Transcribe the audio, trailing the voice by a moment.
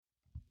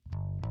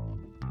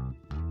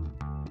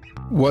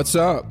What's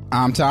up?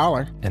 I'm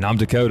Tyler. And I'm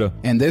Dakota.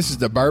 And this is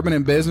the Bourbon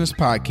and Business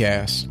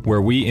Podcast,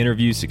 where we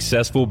interview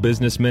successful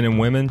businessmen and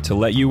women to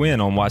let you in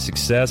on why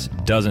success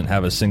doesn't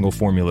have a single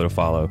formula to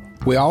follow.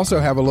 We also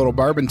have a little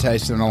bourbon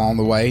tasting along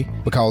the way,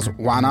 because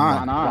why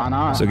not? Why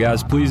not? So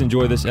guys, please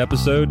enjoy this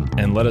episode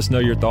and let us know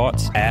your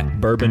thoughts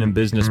at Bourbon and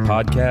Business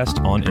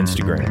Podcast on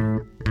Instagram.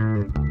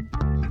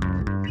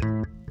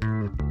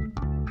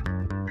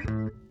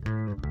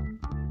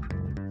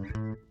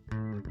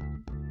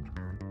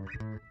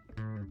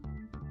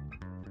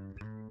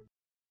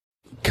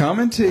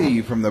 Coming to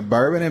you from the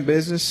Bourbon and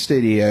Business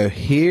Studio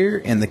here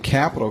in the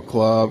Capitol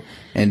Club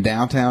in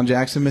downtown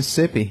Jackson,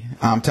 Mississippi.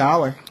 I'm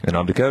Tyler. And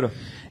I'm Dakota.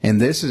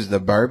 And this is the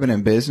Bourbon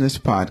and Business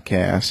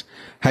Podcast.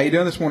 How you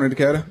doing this morning,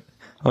 Dakota?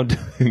 I'm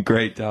doing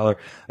great, Tyler.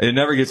 It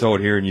never gets old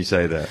hearing you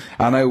say that.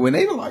 I know. We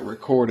need to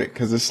record it,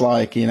 because it's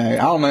I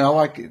don't know. I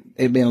like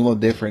it being a little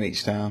different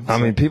each time. I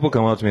mean, people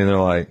come up to me and they're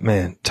like,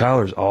 man,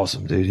 Tyler's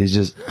awesome, dude. This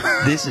is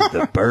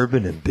the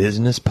Bourbon and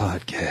Business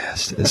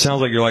Podcast. It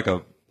sounds like you're like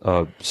a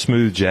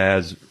smooth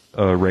jazz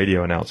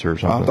radio announcer or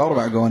something. I thought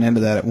about going into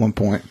that at one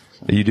point.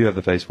 You do have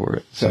the face for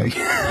it. So.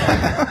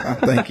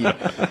 Thank you.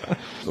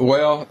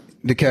 Well,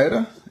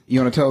 Dakota, you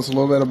want to tell us a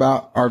little bit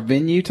about our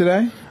venue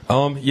today?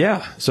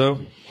 Yeah. So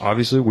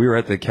obviously we were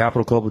at the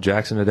Capitol Club of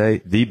Jackson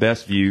today, the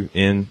best view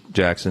in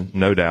Jackson,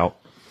 no doubt.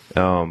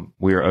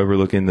 We are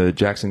overlooking the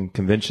Jackson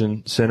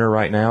Convention Center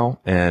right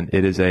now, and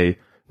it is a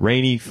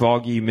rainy,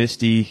 foggy,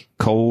 misty,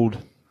 cold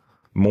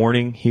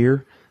morning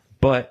here,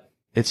 but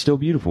it's still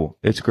beautiful.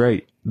 It's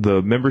great.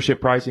 The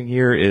membership pricing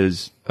here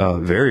is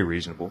very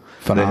reasonable.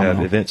 Phenomenal. They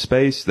have event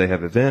space. They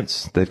have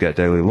events. They've got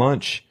daily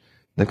lunch.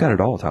 They've got it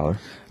all, Tyler.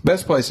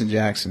 Best place in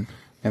Jackson,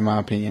 in my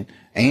opinion.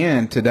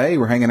 And today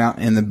we're hanging out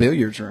in the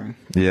billiards room.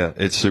 Yeah,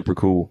 it's super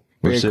cool.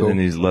 We're Very sitting cool. in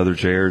these leather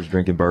chairs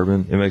drinking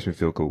bourbon. It makes me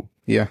feel cool.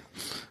 Yeah,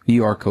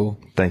 you are cool.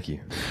 Thank you.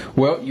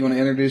 Well, you want to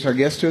introduce our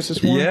guest to us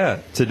this morning?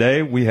 Yeah,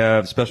 today we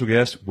have special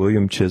guest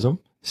William Chism,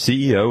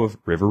 CEO of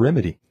River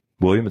Remedy.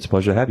 William, it's a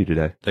pleasure to have you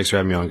today. Thanks for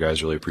having me on,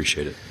 guys. Really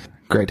appreciate it.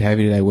 Great to have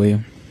you today,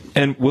 William.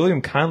 And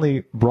William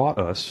kindly brought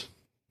us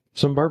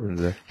some bourbon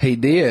today. He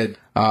did.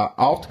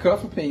 Off the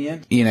cuff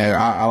opinion.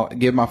 I'll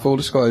give my full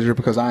disclosure,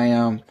 because I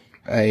am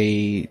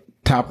a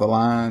top of the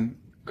line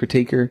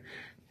critiquer,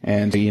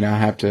 and I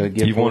have to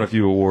give. You've won a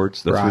few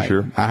awards, that's right. for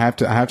sure. I have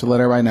to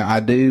let everybody know I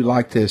do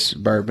like this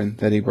bourbon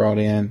that he brought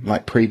in,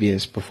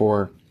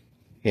 before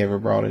he ever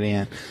brought it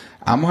in.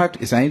 I'm gonna have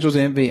to. It's Angel's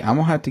Envy. I'm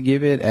gonna have to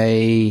give it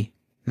a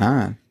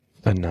 9.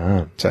 A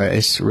 9. So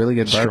it's really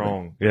good bourbon.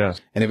 Strong, yeah.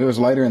 And if it was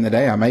later in the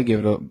day, I may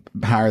give it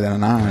a higher than a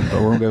 9,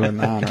 but we're going to go with a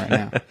 9 right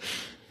now.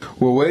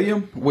 Well,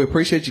 William, we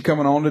appreciate you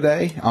coming on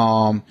today.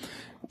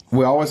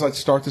 We always like to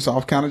start this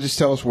off, kind of just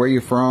tell us where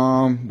you're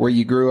from, where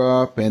you grew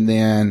up, and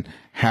then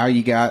how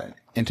you got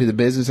into the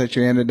business that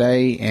you're in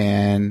today,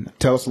 and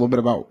tell us a little bit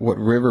about what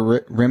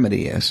River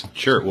Remedy is.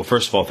 Sure. Well,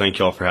 first of all, thank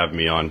you all for having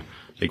me on.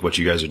 I think what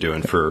you guys are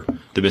doing for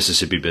the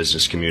Mississippi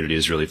business community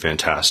is really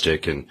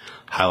fantastic, and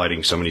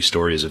highlighting so many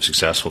stories of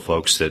successful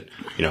folks that,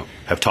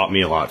 have taught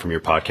me a lot from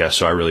your podcast.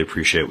 So I really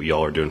appreciate what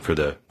y'all are doing for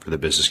the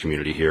business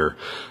community here.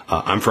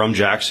 I'm from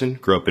Jackson,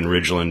 grew up in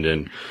Ridgeland,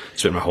 and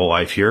spent my whole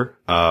life here.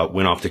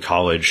 Went off to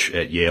college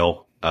at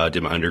Yale,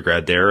 did my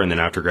undergrad there. And then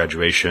after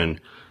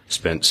graduation,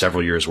 spent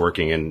several years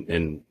working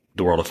in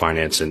the world of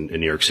finance in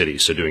New York City.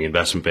 So doing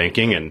investment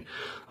banking,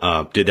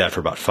 and did that for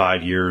about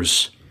 5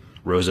 years.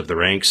 Rose up the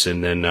ranks,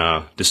 and then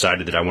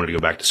decided that I wanted to go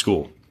back to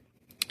school.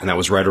 And that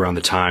was right around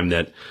the time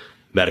that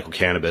medical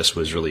cannabis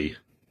was really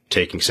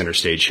taking center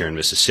stage here in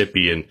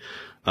Mississippi.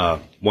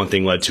 And one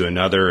thing led to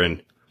another,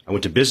 and I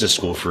went to business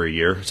school for a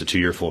year. It's a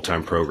 2-year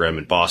full-time program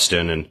in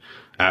Boston. And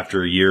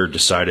after a year,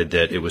 decided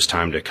that it was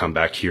time to come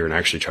back here and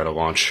actually try to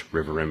launch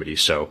River Remedy.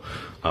 So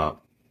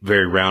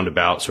very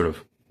roundabout, sort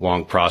of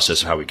long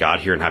process of how we got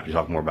here, and happy to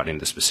talk more about any of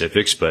the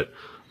specifics. But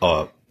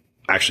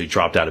actually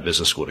dropped out of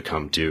business school to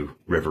come do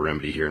River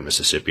Remedy here in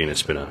Mississippi, and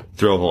it's been a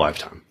thrill of a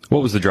lifetime.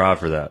 What was the drive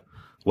for that?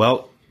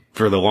 Well,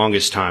 for the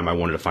longest time, I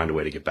wanted to find a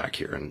way to get back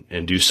here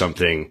and do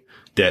something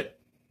that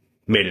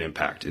made an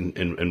impact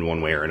in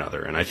one way or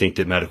another. And I think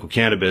that medical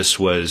cannabis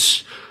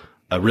was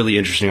a really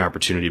interesting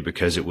opportunity,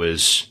 because it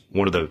was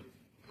one of the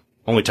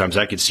only times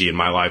I could see in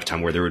my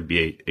lifetime where there would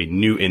be a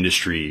new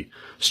industry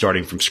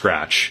starting from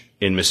scratch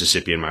in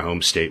Mississippi, in my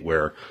home state,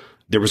 where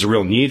there was a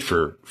real need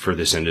for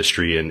this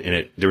industry,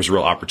 and there was a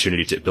real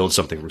opportunity to build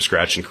something from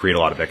scratch and create a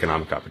lot of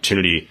economic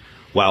opportunity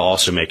while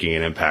also making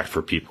an impact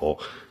for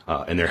people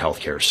in their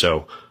healthcare.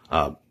 So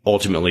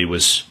ultimately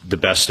was the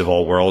best of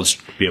all worlds,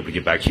 be able to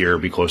get back here,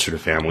 be closer to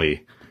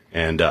family,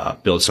 and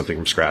build something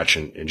from scratch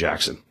in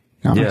Jackson.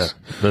 Nice. Yeah,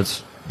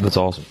 that's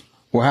awesome.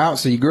 Well,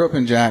 so you grew up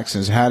in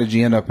Jackson. So how did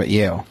you end up at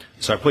Yale?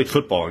 So I played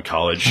football in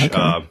college.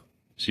 Okay.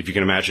 So if you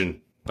can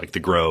imagine, like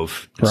the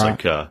Grove, it's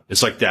Right.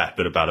 it's like that,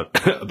 but about a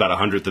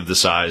 100th of the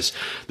size,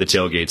 the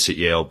tailgates at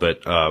Yale.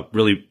 But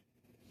really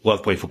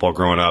loved playing football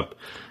growing up,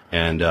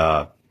 and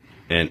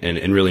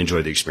really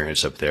enjoyed the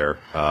experience up there.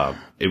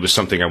 It was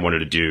something I wanted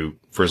to do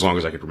for as long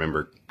as I could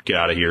remember. Get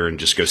out of here and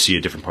just go see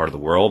a different part of the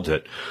world,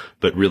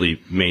 but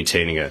really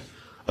maintaining a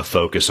a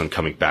focus on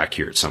coming back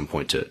here at some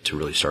point to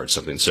really start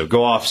something. So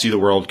go off, see the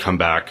world, come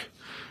back,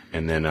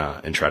 and then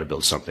and try to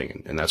build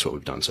something. And that's what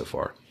we've done so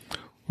far.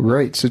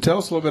 Great. So tell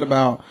us a little bit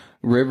about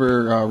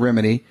River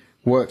Remedy.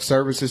 What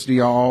services do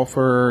y'all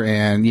offer?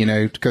 And,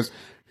 because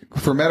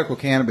for medical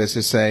cannabis,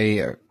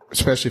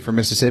 especially for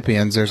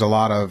Mississippians, there's a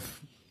lot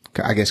of,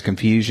 I guess,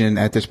 confusion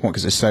at this point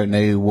because it's so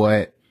new,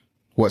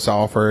 what's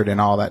offered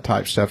and all that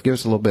type of stuff. Give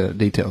us a little bit of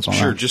details on that.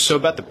 Sure. Just so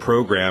about the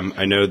program,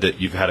 I know that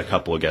you've had a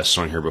couple of guests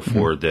on here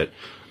before that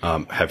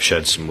have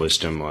shed some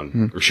wisdom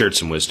on, or shared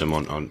some wisdom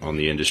on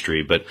the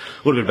industry. But a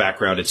little bit of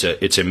background,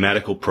 it's a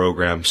medical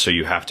program, so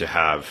you have to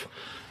have,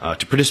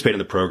 to participate in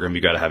the program,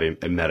 you got to have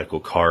a medical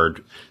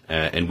card,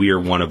 and we are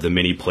one of the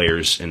many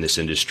players in this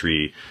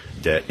industry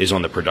that is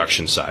on the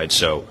production side.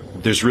 So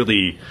there's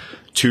really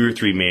 2 or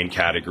 3 main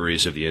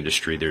categories of the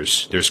industry.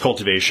 There's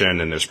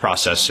cultivation, and there's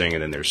processing,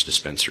 and then there's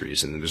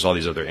dispensaries, and then there's all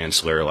these other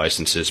ancillary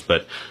licenses.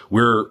 But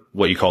we're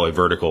what you call a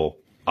vertical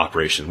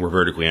operation. We're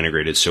vertically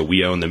integrated, so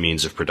we own the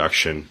means of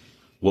production.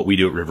 What we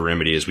do at River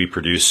Remedy is we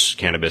produce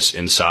cannabis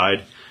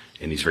inside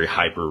in these very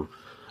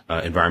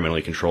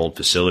environmentally controlled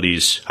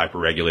facilities,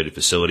 hyper-regulated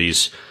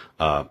facilities.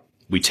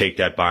 We take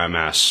that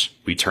biomass,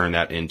 we turn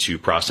that into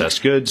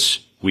processed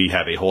goods. We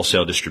have a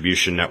wholesale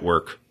distribution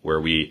network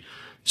where we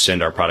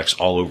send our products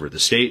all over the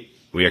state.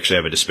 We actually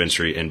have a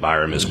dispensary in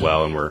Byram as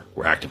well, and we're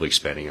actively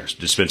expanding our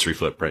dispensary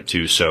footprint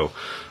too. So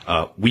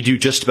we do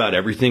just about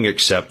everything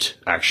except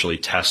actually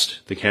test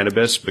the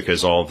cannabis,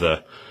 because all of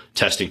the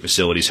testing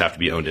facilities have to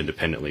be owned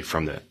independently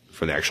from the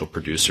actual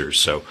producers.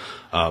 So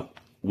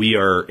we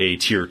are a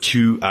tier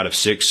 2 out of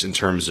 6 in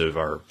terms of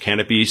our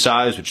canopy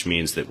size, which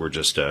means that we're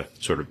just a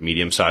sort of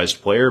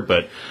medium-sized player,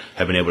 but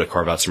have been able to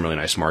carve out some really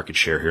nice market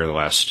share here in the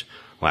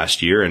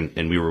last year.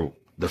 And we were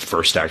the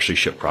first to actually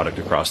ship product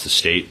across the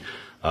state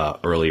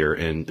earlier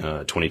in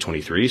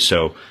 2023.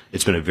 So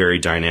it's been a very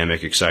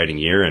dynamic, exciting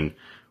year, and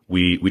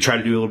we try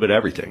to do a little bit of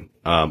everything.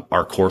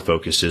 Our core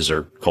focuses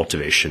are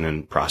cultivation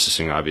and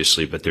processing,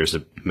 obviously, but there's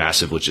a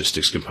massive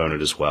logistics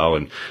component as well.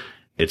 And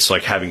it's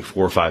like having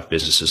 4 or 5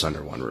 businesses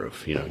under one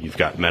roof. You've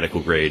got medical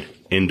grade,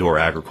 indoor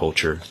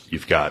agriculture,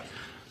 you've got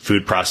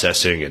food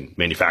processing and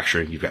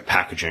manufacturing, you've got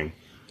packaging.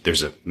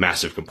 There's a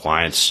massive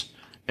compliance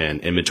and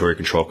inventory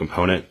control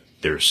component.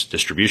 There's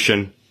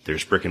distribution,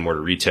 there's brick and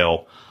mortar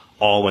retail,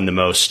 all in the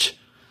most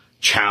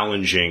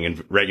challenging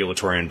and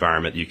regulatory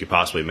environment that you could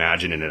possibly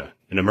imagine in an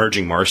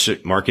emerging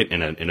market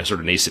in a sort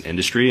of nascent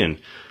industry. And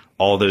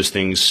all those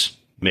things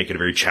make it a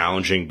very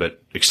challenging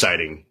but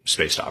exciting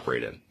space to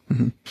operate in.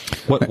 Mm-hmm.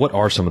 What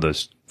are some of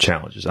those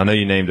challenges? I know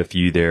you named a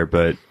few there,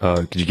 but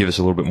could you give us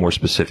a little bit more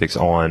specifics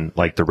on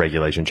like the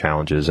regulation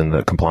challenges and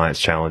the compliance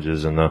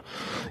challenges and the,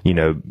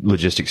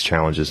 logistics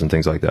challenges and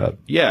things like that?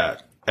 Yeah.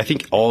 I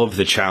think all of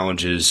the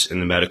challenges in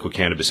the medical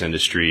cannabis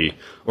industry,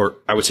 or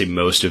I would say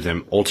most of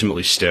them,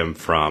 ultimately stem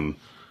from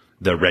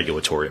the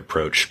regulatory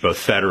approach, both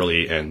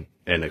federally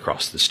and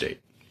across the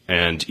state.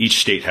 And each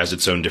state has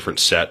its own different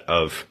set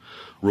of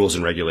rules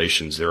and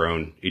regulations, their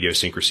own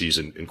idiosyncrasies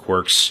and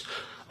quirks.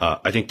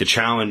 I think the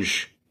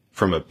challenge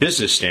from a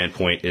business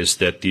standpoint is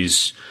that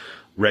these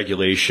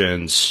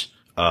regulations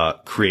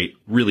create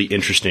really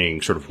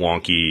interesting sort of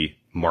wonky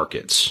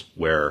markets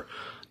where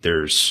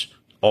there's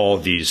all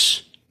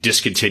these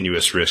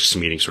discontinuous risks,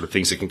 meaning sort of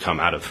things that can come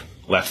out of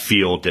left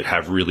field that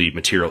have really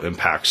material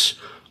impacts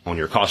on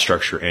your cost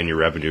structure and your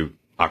revenue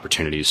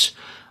opportunities.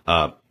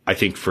 I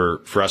think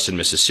for us in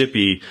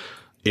Mississippi,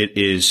 it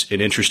is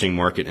an interesting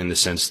market in the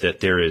sense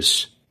that there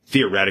is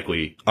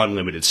theoretically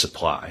unlimited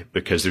supply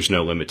because there's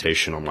no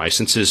limitation on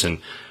licenses, and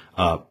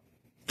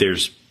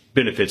there's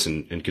benefits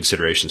and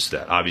considerations to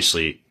that.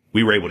 Obviously,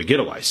 we were able to get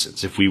a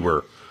license. If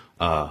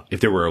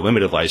there were a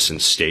limited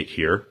license state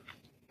here,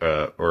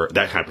 or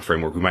that kind of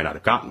framework, we might not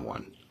have gotten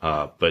one.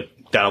 But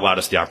that allowed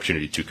us the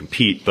opportunity to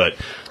compete. But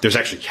there's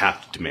actually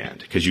capped demand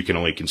because you can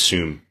only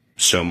consume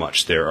so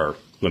much. There are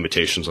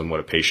limitations on what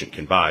a patient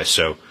can buy.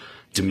 So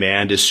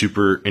demand is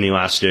super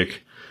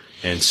inelastic,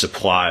 and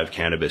supply of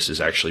cannabis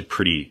is actually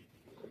pretty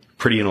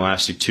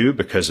inelastic too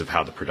because of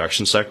how the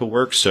production cycle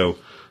works. So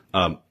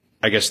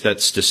I guess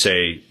that's to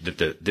say that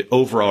the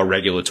overall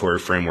regulatory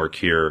framework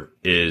here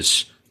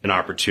is an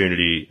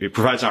opportunity. It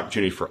provides an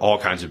opportunity for all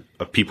kinds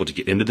of people to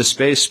get into the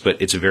space, but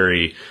it's a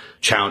very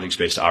challenging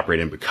space to operate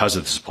in because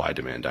of the supply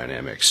demand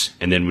dynamics.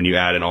 And then when you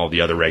add in all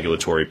the other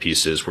regulatory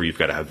pieces where you've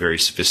got to have very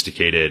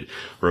sophisticated,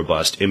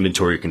 robust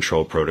inventory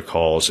control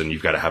protocols, and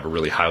you've got to have a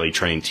really highly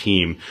trained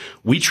team,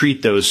 we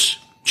treat those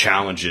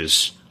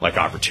challenges like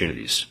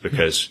opportunities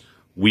because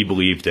we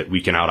believe that we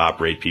can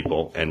out-operate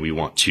people, and we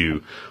want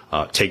to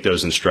take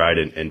those in stride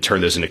and turn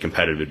those into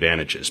competitive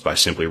advantages by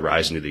simply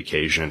rising to the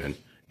occasion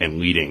and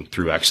leading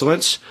through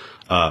excellence.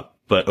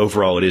 But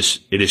overall, it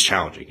is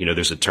challenging.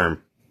 There's a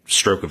term,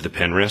 stroke of the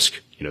pen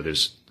risk.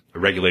 There's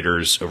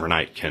regulators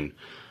overnight can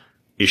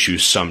issue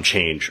some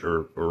change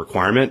or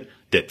requirement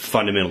that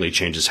fundamentally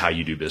changes how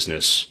you do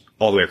business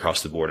all the way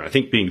across the board. And I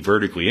think being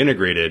vertically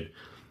integrated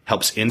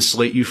helps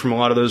insulate you from a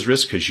lot of those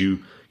risks because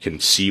you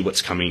can see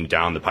what's coming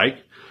down the pike.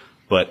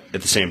 But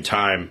at the same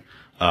time,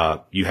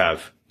 you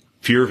have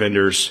fewer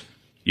vendors,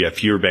 You have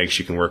fewer banks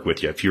you can work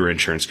with. You have fewer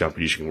insurance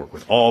companies you can work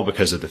with, all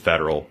because of the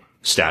federal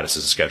status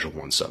as a Schedule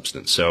I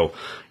substance. So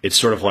it's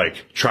sort of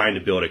like trying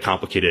to build a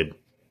complicated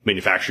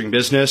manufacturing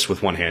business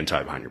with one hand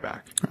tied behind your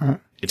back.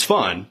 It's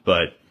fun,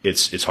 but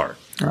it's hard.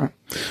 All right.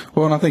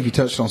 Well, and I think you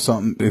touched on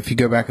something. If you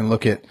go back and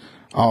look at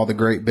all the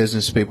great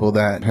business people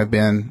that have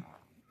been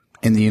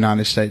in the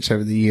United States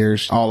over the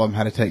years, all of them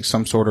had to take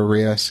some sort of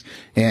risk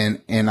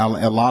and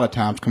a lot of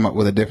times come up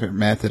with a different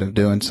method of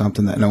doing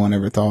something that no one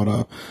ever thought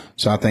of.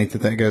 So I think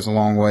that goes a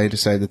long way to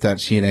say that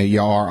that's, you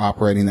are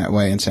operating that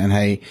way and saying,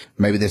 hey,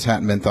 maybe this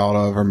hadn't been thought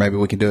of, or maybe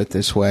we can do it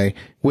this way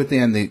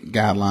within the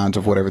guidelines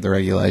of whatever the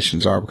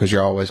regulations are, because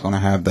you're always going to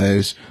have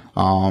those,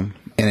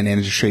 in an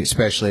industry,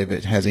 especially if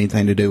it has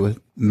anything to do with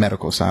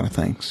medical side of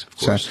things.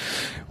 So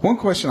one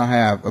question I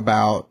have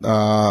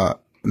about,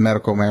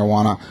 medical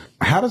marijuana,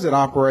 how does it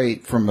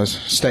operate from a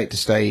state to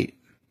state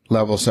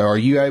level? So are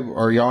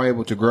y'all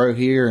able to grow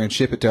here and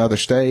ship it to other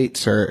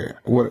states,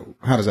 or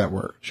how does that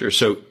work? Sure.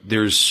 So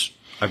there's,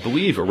 I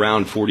believe,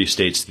 around 40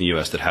 states in the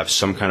U.S. that have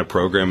some kind of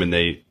program, and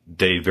they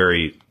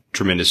vary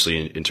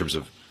tremendously in terms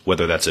of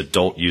whether that's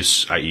adult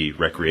use, i.e.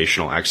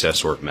 recreational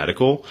access, or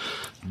medical.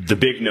 The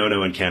big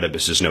no-no in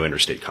cannabis is no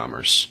interstate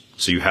commerce.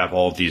 So you have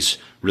all of these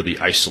really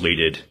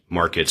isolated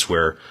markets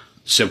where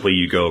simply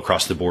you go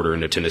across the border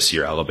into Tennessee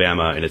or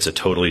Alabama, and it's a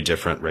totally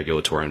different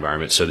regulatory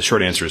environment. So the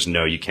short answer is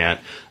no, you can't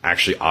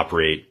actually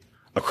operate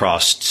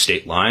across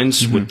state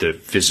lines with the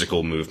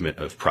physical movement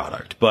of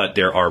product. But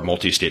there are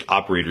multi-state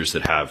operators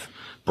that have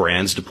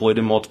brands deployed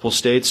in multiple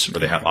states, or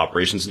they have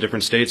operations in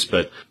different states.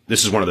 But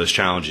this is one of those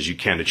challenges. You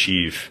can't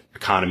achieve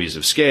economies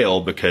of scale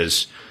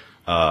because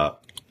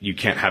you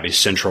can't have a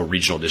central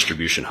regional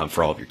distribution hub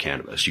for all of your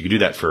cannabis. You can do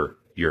that for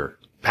your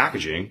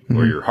packaging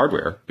or your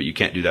hardware, but you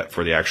can't do that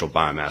for the actual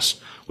biomass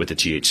with the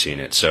THC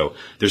in it. So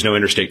there's no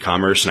interstate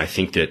commerce, and I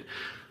think that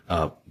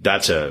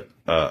that's a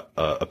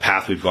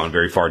path we've gone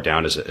very far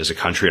down as a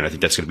country, and I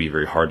think that's going to be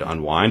very hard to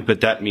unwind.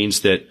 But that means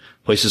that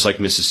places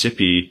like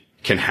Mississippi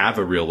can have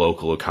a real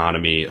local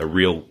economy, a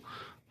real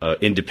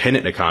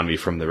independent economy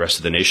from the rest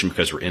of the nation,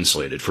 because we're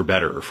insulated, for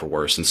better or for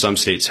worse. And some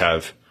states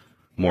have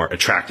more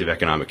attractive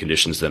economic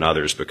conditions than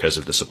others because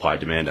of the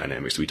supply-demand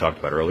dynamics that we talked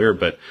about earlier.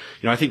 But,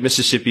 I think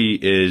Mississippi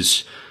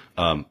is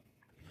an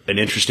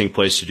interesting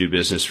place to do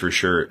business for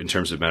sure in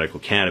terms of medical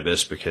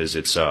cannabis, because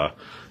it's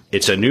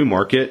a new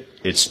market.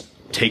 It's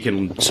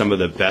taken some of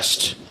the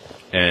best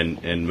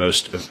and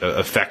most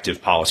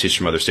effective policies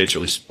from other states, or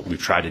at least we've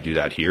tried to do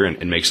that here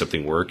and make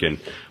something work. And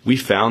we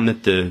found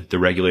that the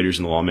regulators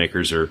and the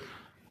lawmakers are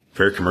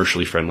very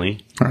commercially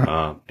friendly,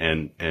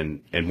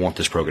 and want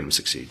this program to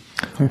succeed.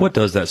 What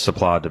does that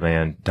supply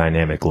demand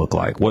dynamic look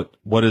like?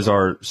 What is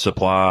our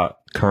supply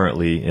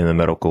currently in the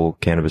medical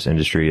cannabis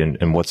industry,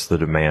 and what's the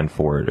demand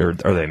for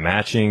it? Are they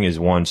matching? Is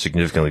one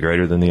significantly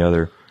greater than the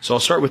other? So I'll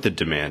start with the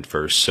demand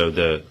first. So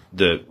the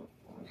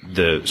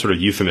sort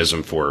of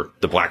euphemism for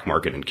the black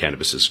market in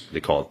cannabis is,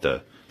 they call it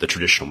the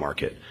traditional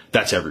market.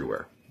 That's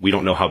everywhere. We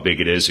don't know how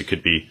big it is. It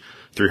could be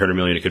 300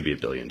 million. It could be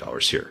 $1 billion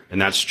here. And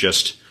that's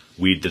just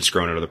weed that's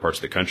grown in other parts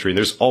of the country. And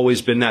there's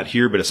always been that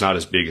here, but it's not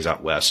as big as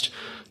out west.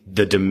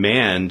 The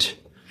demand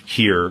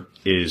here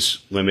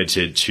is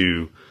limited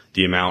to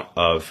the amount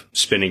of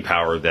spending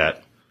power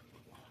that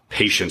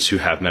patients who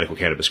have medical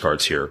cannabis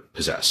cards here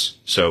possess.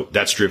 So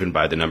that's driven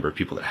by the number of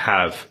people that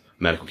have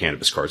medical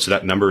cannabis cards. So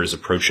that number is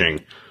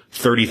approaching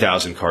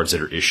 30,000 cards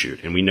that are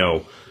issued. And we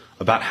know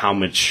about how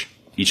much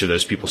each of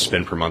those people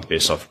spend per month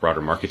based off of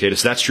broader market data.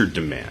 So that's your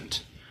demand.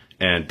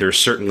 And there are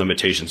certain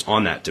limitations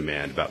on that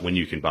demand about when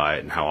you can buy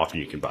it and how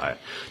often you can buy it.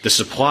 The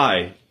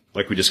supply,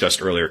 like we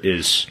discussed earlier,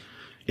 is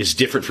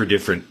different for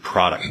different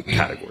product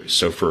categories.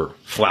 So for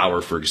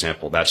flower, for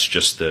example, that's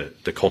just the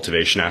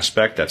cultivation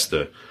aspect. That's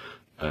the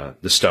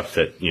stuff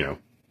that, you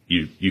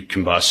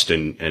combust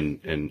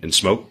and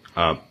smoke.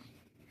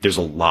 There's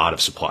a lot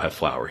of supply of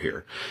flower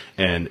here.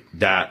 And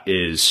that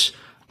is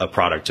a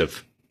product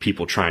of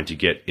people trying to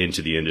get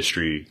into the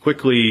industry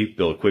quickly,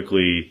 build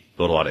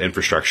a lot of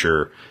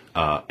infrastructure.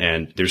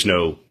 And there's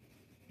no,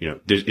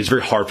 it's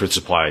very hard for the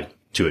supply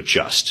to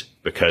adjust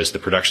because the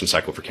production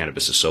cycle for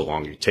cannabis is so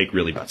long. You take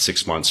really about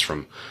 6 months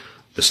from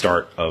the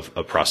start of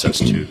a process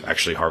to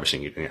actually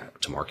harvesting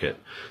it to market.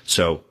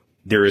 So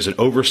there is an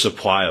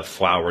oversupply of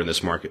flower in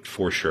this market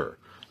for sure.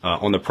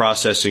 On the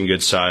processing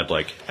goods side,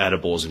 like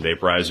edibles and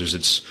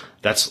vaporizers,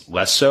 that's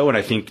less so. And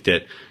I think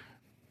that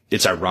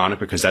it's ironic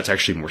because that's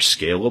actually more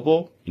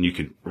scalable and you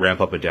can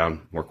ramp up and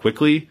down more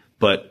quickly.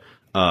 But,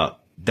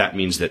 that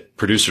means that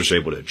producers are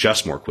able to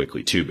adjust more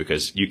quickly too,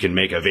 because you can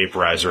make a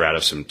vaporizer out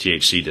of some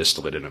THC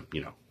distillate in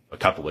a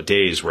couple of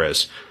days,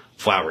 whereas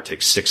flower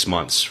takes 6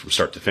 months from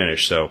start to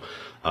finish. So,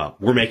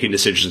 we're making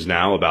decisions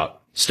now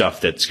about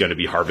stuff that's going to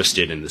be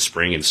harvested in the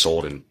spring and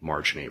sold in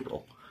March and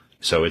April.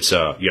 So it's, you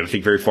got to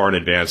think very far in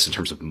advance in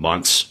terms of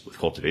months with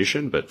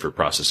cultivation, but for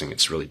processing,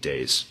 it's really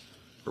days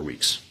or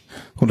weeks.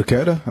 Well,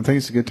 Dakota, I think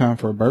it's a good time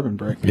for a bourbon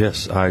break.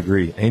 Yes, I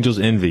agree. Angel's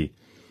Envy.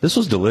 This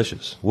was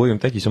delicious. William,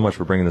 thank you so much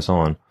for bringing this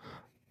on.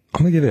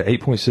 I'm going to give it an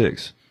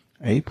 8.6.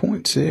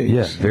 8.6.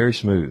 Yeah, very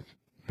smooth.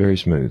 Very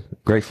smooth.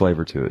 Great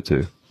flavor to it,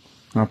 too.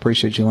 I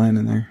appreciate you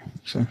landing there.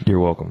 So You're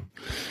welcome.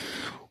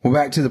 Well,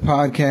 back to the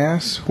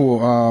podcast.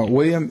 Well,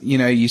 William,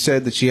 you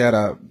said that you had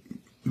a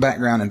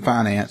background in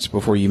finance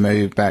before you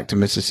moved back to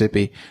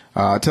Mississippi.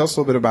 Tell us a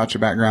little bit about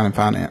your background in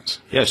finance.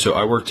 Yeah, so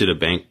I worked at a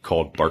bank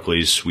called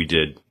Barclays.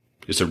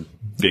 It's a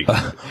big...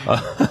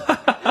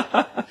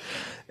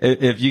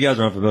 If you guys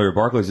are unfamiliar,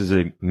 Barclays is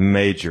a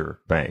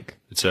major bank.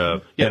 I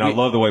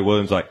love the way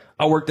William's like,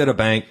 I worked at a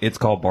bank. It's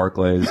called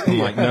Barclays. I'm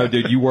like, no,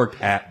 dude, you worked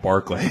at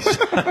Barclays.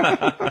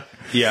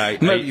 Yeah.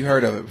 Maybe you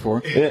heard of it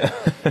before. Yeah.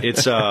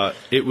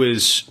 It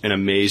was an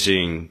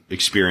amazing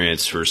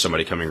experience for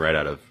somebody coming right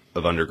out of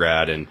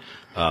undergrad. And,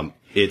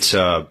 it's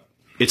a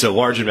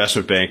large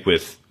investment bank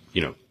with,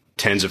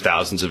 tens of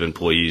thousands of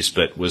employees,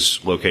 but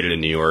was located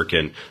in New York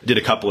and did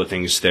a couple of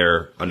things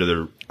there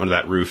under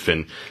that roof.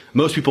 And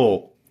most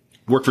people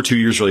work for 2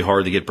 years really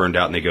hard, they get burned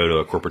out and they go to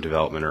a corporate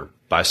development or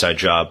buy side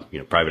job,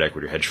 private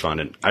equity or hedge fund.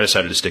 And I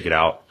decided to stick it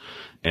out.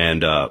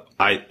 And,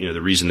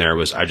 the reason there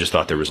was I just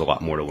thought there was a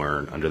lot more to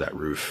learn under that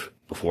roof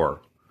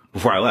before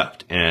I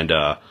left. And,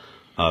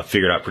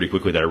 figured out pretty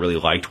quickly that I really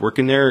liked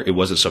working there. It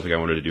wasn't something I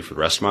wanted to do for the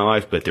rest of my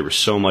life, but there was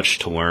so much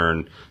to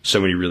learn, so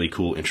many really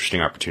cool,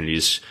 interesting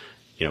opportunities.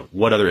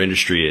 What other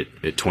industry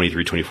at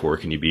 23, 24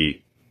 can you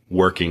be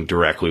working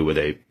directly with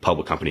a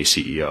public company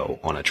CEO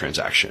on a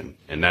transaction?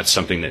 And that's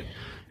something that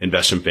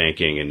investment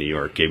banking in New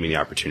York gave me the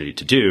opportunity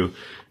to do.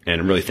 And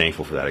I'm really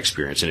thankful for that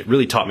experience. And it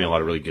really taught me a lot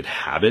of really good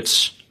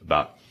habits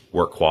about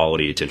work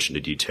quality, attention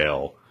to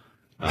detail.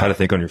 How to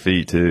think on your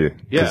feet too.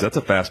 Yeah. Cause that's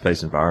a fast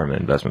paced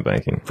environment, investment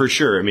banking. For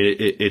sure. I mean,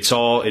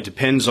 it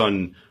depends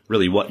on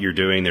really what you're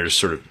doing. There's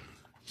sort of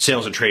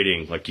sales and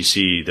trading, like you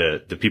see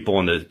the people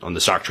on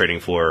the stock trading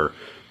floor,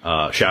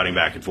 shouting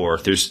back and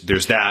forth.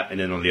 There's that. And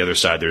then on the other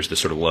side, there's the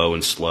sort of low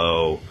and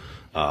slow,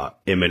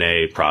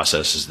 M&A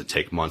processes that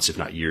take months, if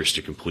not years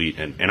to complete.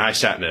 And I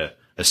sat in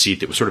a seat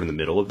that was sort of in the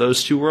middle of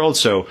those two worlds.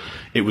 So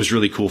it was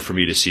really cool for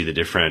me to see the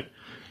different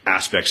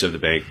aspects of the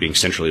bank being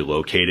centrally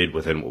located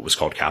within what was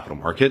called capital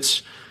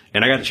markets.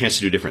 And I got a chance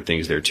to do different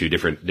things there too,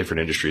 different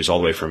industries, all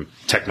the way from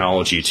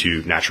technology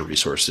to natural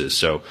resources.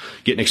 So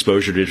getting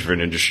exposure to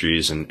different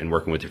industries and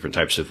working with different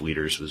types of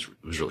leaders was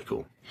really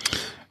cool.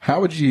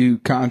 How would you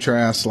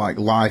contrast like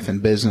life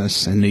and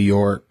business in New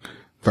York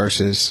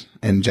versus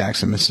in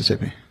Jackson,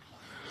 Mississippi?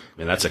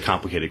 And that's a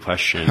complicated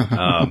question.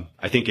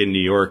 I think in New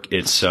York,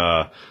 it's,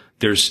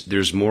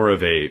 there's more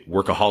of a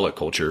workaholic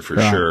culture for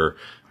sure.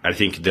 I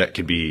think that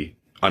could be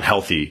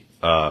unhealthy.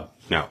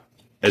 Now,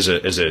 as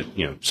a,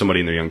 somebody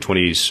in their young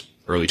 20s,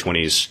 early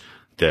 20s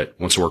that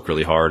wants to work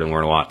really hard and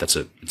learn a lot, it's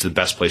the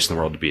best place in the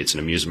world to be. It's an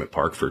amusement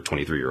park for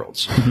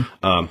 23-year-olds.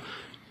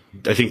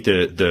 I think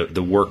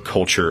the work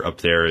culture up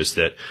there is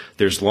that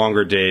there's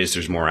longer days,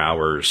 there's more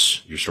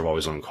hours, you're sort of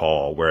always on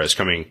call. Whereas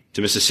coming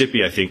to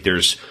Mississippi, I think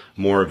there's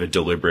more of a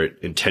deliberate,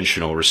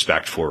 intentional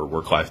respect for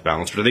work-life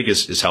balance, which I think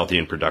is healthy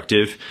and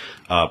productive.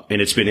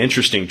 And it's been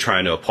interesting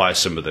trying to apply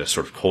some of the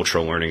sort of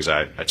cultural learnings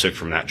I took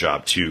from that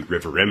job to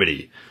River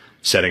Remedy,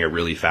 setting a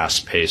really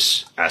fast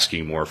pace,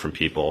 asking more from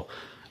people,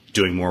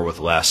 doing more with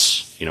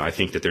less. I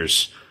think that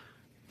there's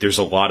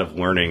a lot of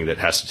learning that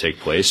has to take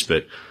place,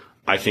 but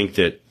I think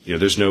that,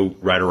 there's no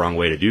right or wrong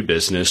way to do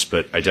business,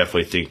 but I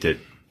definitely think that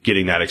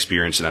getting that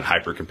experience in that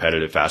hyper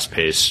competitive, fast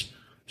paced,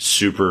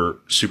 super,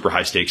 super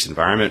high stakes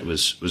environment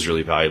was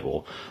really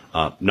valuable.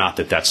 Not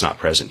that that's not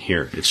present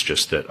here. It's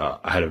just that,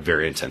 I had a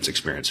very intense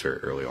experience very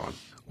early on.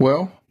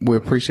 Well, we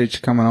appreciate you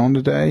coming on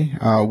today.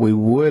 We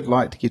would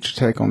like to get your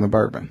take on the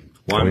bourbon.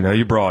 Well, we know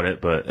you brought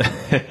it, but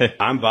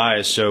I'm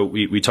biased. So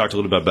we talked a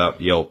little bit about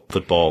Yale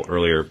football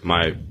earlier.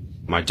 My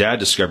dad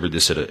discovered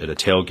this at a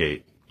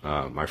tailgate.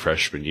 My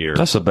freshman year.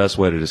 That's the best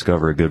way to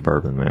discover a good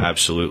bourbon, man.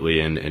 Absolutely.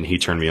 And he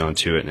turned me on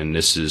to it. And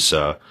this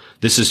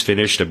is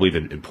finished, I believe,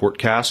 in port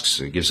casks.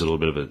 It gives it a little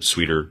bit of a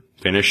sweeter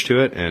finish to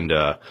it. And,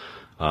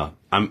 I'm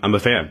a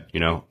fan,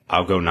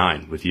 I'll go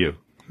 9 with you.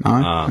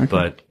 9?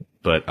 Okay.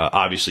 But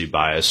obviously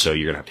biased, so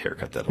you're going to have to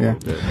haircut that a little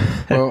bit.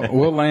 Well,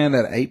 we'll land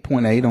at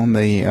 8.8 on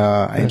the,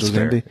 Angels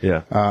Envy.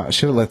 Yeah. I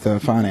should have let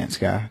the finance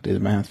guy do the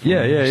math for me.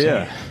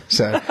 Yeah.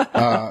 So,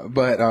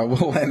 but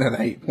we'll land at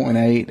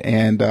 8.8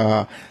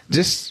 and,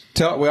 just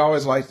we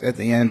always like at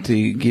the end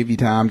to give you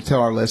time to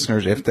tell our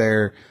listeners if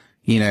they're,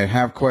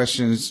 have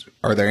questions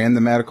or they're in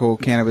the medical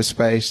cannabis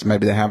space,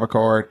 maybe they have a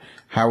card,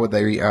 how would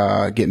they,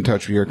 get in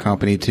touch with your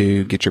company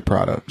to get your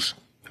products?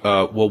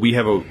 Well, we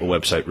have a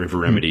website,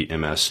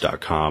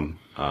 riverremedyms.com.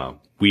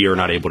 We are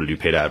not able to do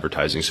paid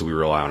advertising, so we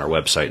rely on our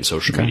website and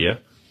social media.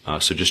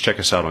 So just check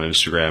us out on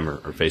Instagram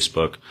or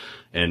Facebook.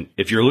 And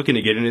if you're looking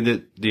to get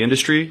into the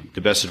industry,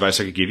 the best advice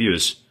I could give you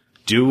is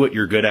do what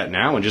you're good at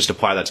now and just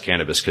apply that to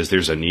cannabis, because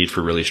there's a need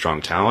for really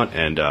strong talent,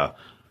 and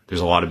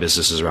there's a lot of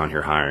businesses around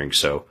here hiring.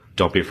 So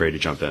don't be afraid to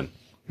jump in.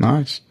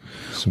 Nice.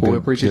 Well, we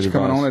appreciate you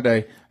coming on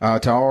today.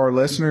 To all our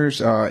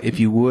listeners,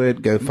 if you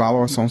would, go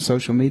follow us on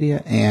social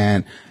media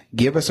and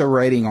give us a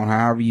rating on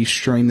however you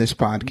stream this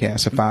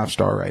podcast, a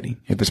 5-star rating.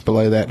 If it's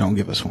below that, don't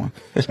give us one.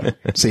 So,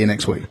 see you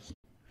next week.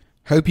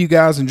 Hope you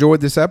guys enjoyed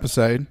this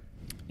episode.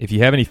 If you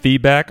have any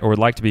feedback or would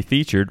like to be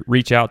featured,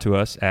 reach out to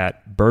us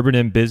at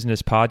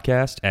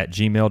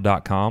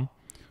bourbonandbusinesspodcast@gmail.com.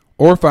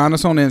 Or find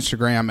us on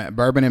Instagram at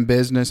Bourbon and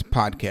Business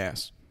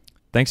Podcast.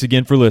 Thanks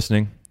again for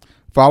listening.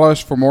 Follow us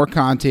for more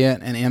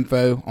content and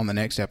info on the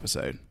next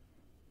episode.